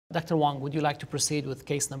Dr. Wong, would you like to proceed with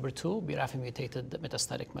case number 2, BRAF-Mutated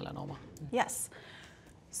Metastatic Melanoma? Yes.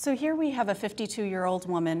 So here we have a 52-year-old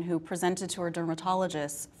woman who presented to her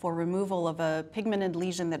dermatologist for removal of a pigmented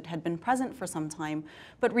lesion that had been present for some time,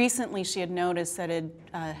 but recently she had noticed that it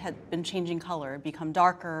had been changing color, become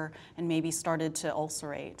darker, and maybe started to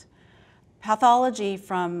ulcerate. Pathology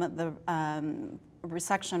from the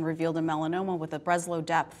resection revealed a melanoma with a Breslow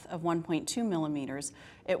depth of 1.2 millimeters.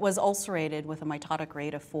 It was ulcerated with a mitotic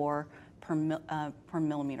rate of 4 per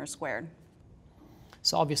millimeter squared.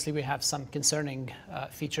 So obviously we have some concerning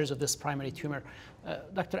features of this primary tumor.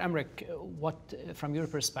 Dr. Emmerich, what, from your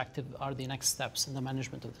perspective, are the next steps in the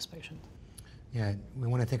management of this patient? Yeah, we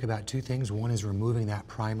want to think about two things. One is removing that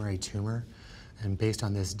primary tumor, and based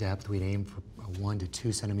on this depth, we'd aim for a 1 to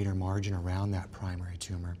 2 centimeter margin around that primary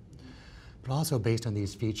tumor. But also based on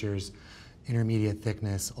these features, intermediate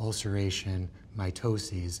thickness, ulceration,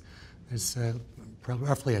 mitoses, there's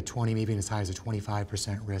roughly a 20, maybe as high as a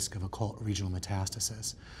 25% risk of occult regional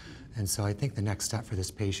metastasis. And so I think the next step for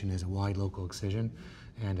this patient is a wide local excision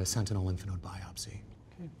and a sentinel lymph node biopsy.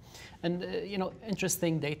 Okay. And you know,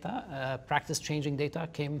 interesting data, practice-changing data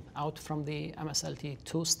came out from the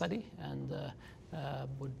MSLT2 study, and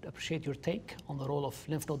would appreciate your take on the role of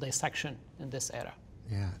lymph node dissection in this era.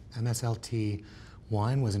 Yeah,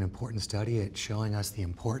 MSLT1 was an important study. It's showing us the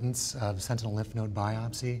importance of sentinel lymph node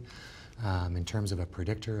biopsy in terms of a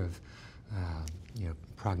predictor of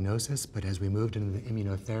prognosis. But as we moved into the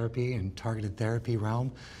immunotherapy and targeted therapy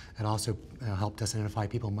realm, it also helped us identify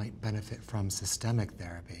people who might benefit from systemic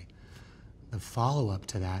therapy. The follow-up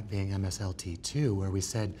to that being MSLT2, where we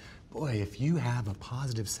said, boy, if you have a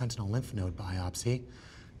positive sentinel lymph node biopsy,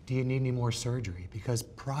 do you need any more surgery? Because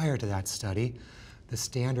prior to that study, the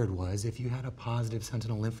standard was if you had a positive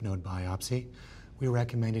sentinel lymph node biopsy, we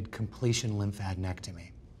recommended completion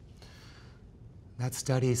lymphadenectomy. That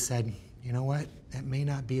study said, you know what, it may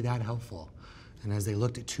not be that helpful. And as they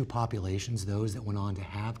looked at two populations, those that went on to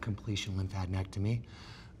have completion lymphadenectomy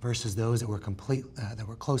versus those that were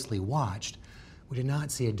closely watched, we did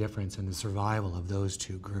not see a difference in the survival of those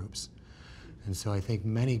two groups. And so I think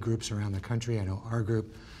many groups around the country, I know our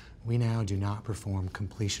group, we now do not perform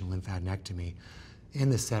completion lymphadenectomy in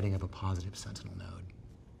the setting of a positive sentinel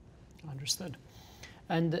node. Understood.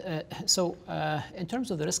 And so in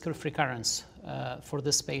terms of the risk of recurrence for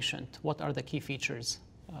this patient, what are the key features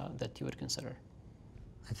that you would consider?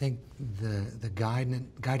 I think the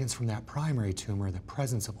guidance from that primary tumor, the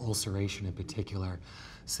presence of ulceration in particular,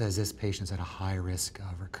 says this patient's at a high risk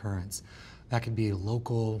of recurrence. That could be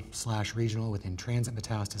local/regional within transit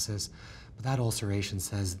metastasis, but that ulceration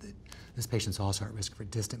says that this patient's also at risk for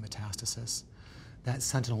distant metastasis. That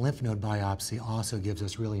sentinel lymph node biopsy also gives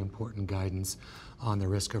us really important guidance on the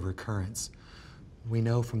risk of recurrence. We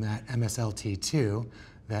know from that MSLT2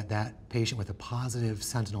 that that patient with a positive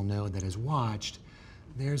sentinel node that is watched,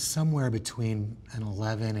 there's somewhere between an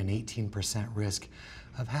 11 and 18% risk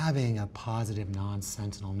of having a positive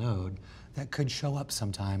non-sentinel node that could show up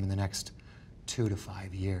sometime in the next 2 to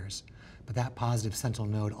 5 years. But that positive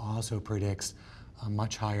sentinel node also predicts a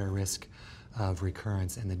much higher risk of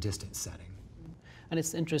recurrence in the distant setting. And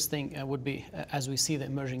it's interesting, would be, as we see the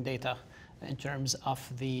emerging data in terms of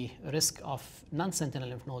the risk of non-sentinel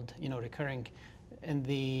lymph node, recurring in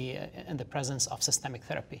the presence of systemic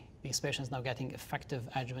therapy. These patients now getting effective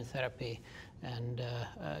adjuvant therapy, and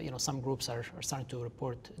some groups are starting to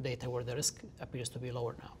report data where the risk appears to be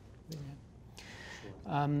lower now. Yeah.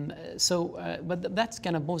 But that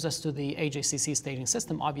kind of moves us to the AJCC staging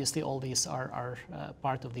system. Obviously, all these are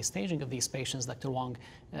part of the staging of these patients. Dr. Wong,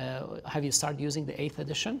 have you started using the 8th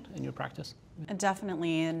edition in your practice?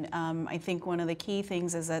 Definitely, and I think one of the key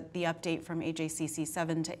things is that the update from AJCC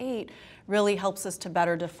 7 to 8 really helps us to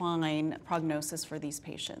better define prognosis for these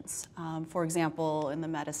patients. For example, in the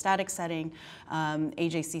metastatic setting,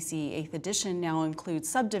 AJCC 8th edition now includes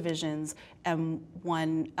subdivisions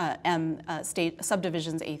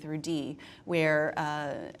subdivisions A through D, where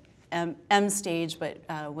M stage, but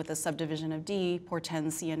with a subdivision of D,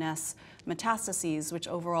 portends CNS metastases, which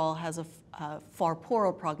overall has a far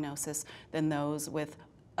poorer prognosis than those with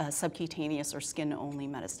subcutaneous or skin-only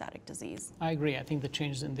metastatic disease. I agree. I think the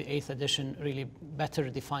changes in the 8th edition really better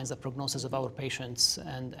defines the prognosis of our patients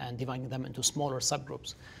and dividing them into smaller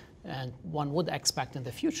subgroups. And one would expect in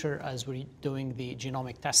the future, as we're doing the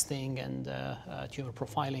genomic testing and tumor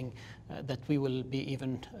profiling, that we will be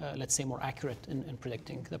even, let's say, more accurate in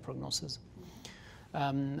predicting the prognosis.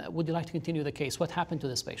 Would you like to continue the case? What happened to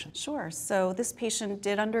this patient? Sure. So this patient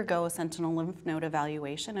did undergo a sentinel lymph node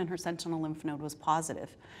evaluation, and her sentinel lymph node was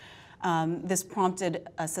positive. This prompted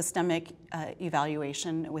a systemic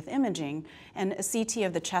evaluation with imaging, and a CT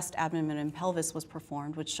of the chest, abdomen, and pelvis was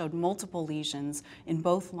performed, which showed multiple lesions in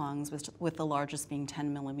both lungs, with the largest being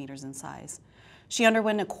 10 millimeters in size. She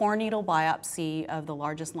underwent a core needle biopsy of the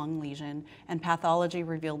largest lung lesion, and pathology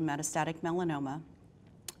revealed metastatic melanoma.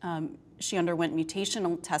 She underwent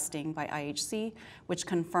mutational testing by IHC, which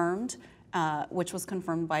was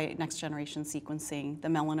confirmed by next-generation sequencing. The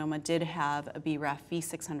melanoma did have a BRAF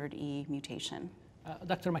V600E mutation.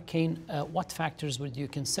 Dr. McCain, what factors would you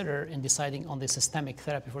consider in deciding on the systemic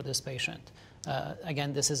therapy for this patient?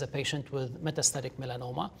 Again, this is a patient with metastatic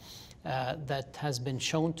melanoma that has been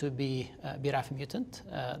shown to be BRAF mutant.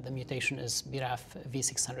 The mutation is BRAF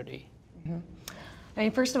V600E. Mm-hmm. I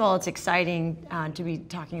mean, first of all, it's exciting to be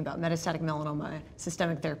talking about metastatic melanoma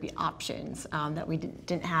systemic therapy options that we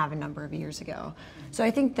didn't have a number of years ago. So I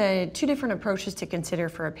think the two different approaches to consider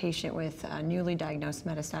for a patient with newly diagnosed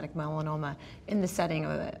metastatic melanoma in the setting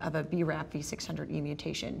of a BRAF V600E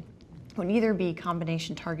mutation would either be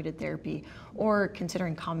combination targeted therapy or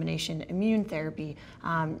considering combination immune therapy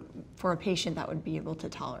for a patient that would be able to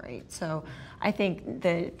tolerate. So I think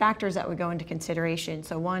the factors that would go into consideration,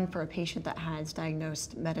 so one, for a patient that has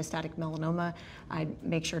diagnosed metastatic melanoma, I'd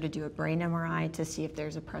make sure to do a brain MRI to see if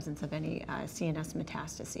there's a presence of any CNS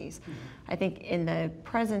metastases. Mm-hmm. I think in the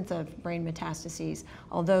presence of brain metastases,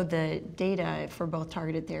 although the data for both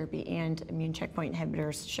targeted therapy and immune checkpoint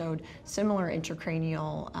inhibitors showed similar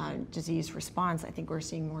intracranial disease response, I think we're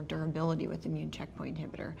seeing more durability with immune checkpoint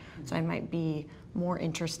inhibitor. Mm-hmm. So I might be more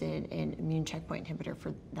interested in immune checkpoint inhibitor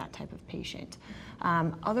for that type of patient.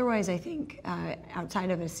 Otherwise, I think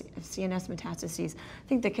outside of CNS metastases, I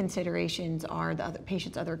think the considerations are the other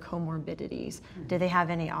patient's other comorbidities. Mm-hmm. Do they have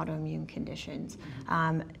any autoimmune conditions?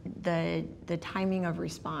 Mm-hmm. The timing of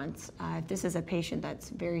response. If this is a patient that's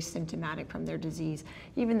very symptomatic from their disease,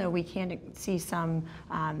 even though we can see some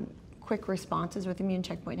quick responses with immune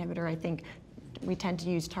checkpoint inhibitor, I think we tend to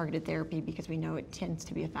use targeted therapy because we know it tends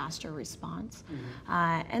to be a faster response.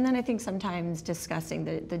 Mm-hmm. And then I think sometimes discussing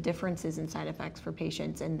the differences in side effects for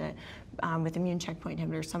patients, and with immune checkpoint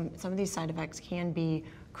inhibitors, some of these side effects can be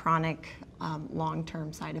chronic,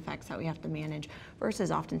 long-term side effects that we have to manage,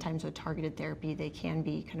 versus oftentimes with targeted therapy, they can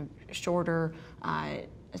be kind of shorter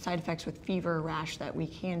side effects with fever, rash that we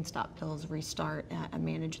can stop pills, restart, and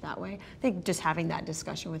manage that way. I think just having that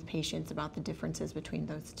discussion with patients about the differences between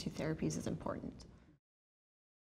those two therapies is important.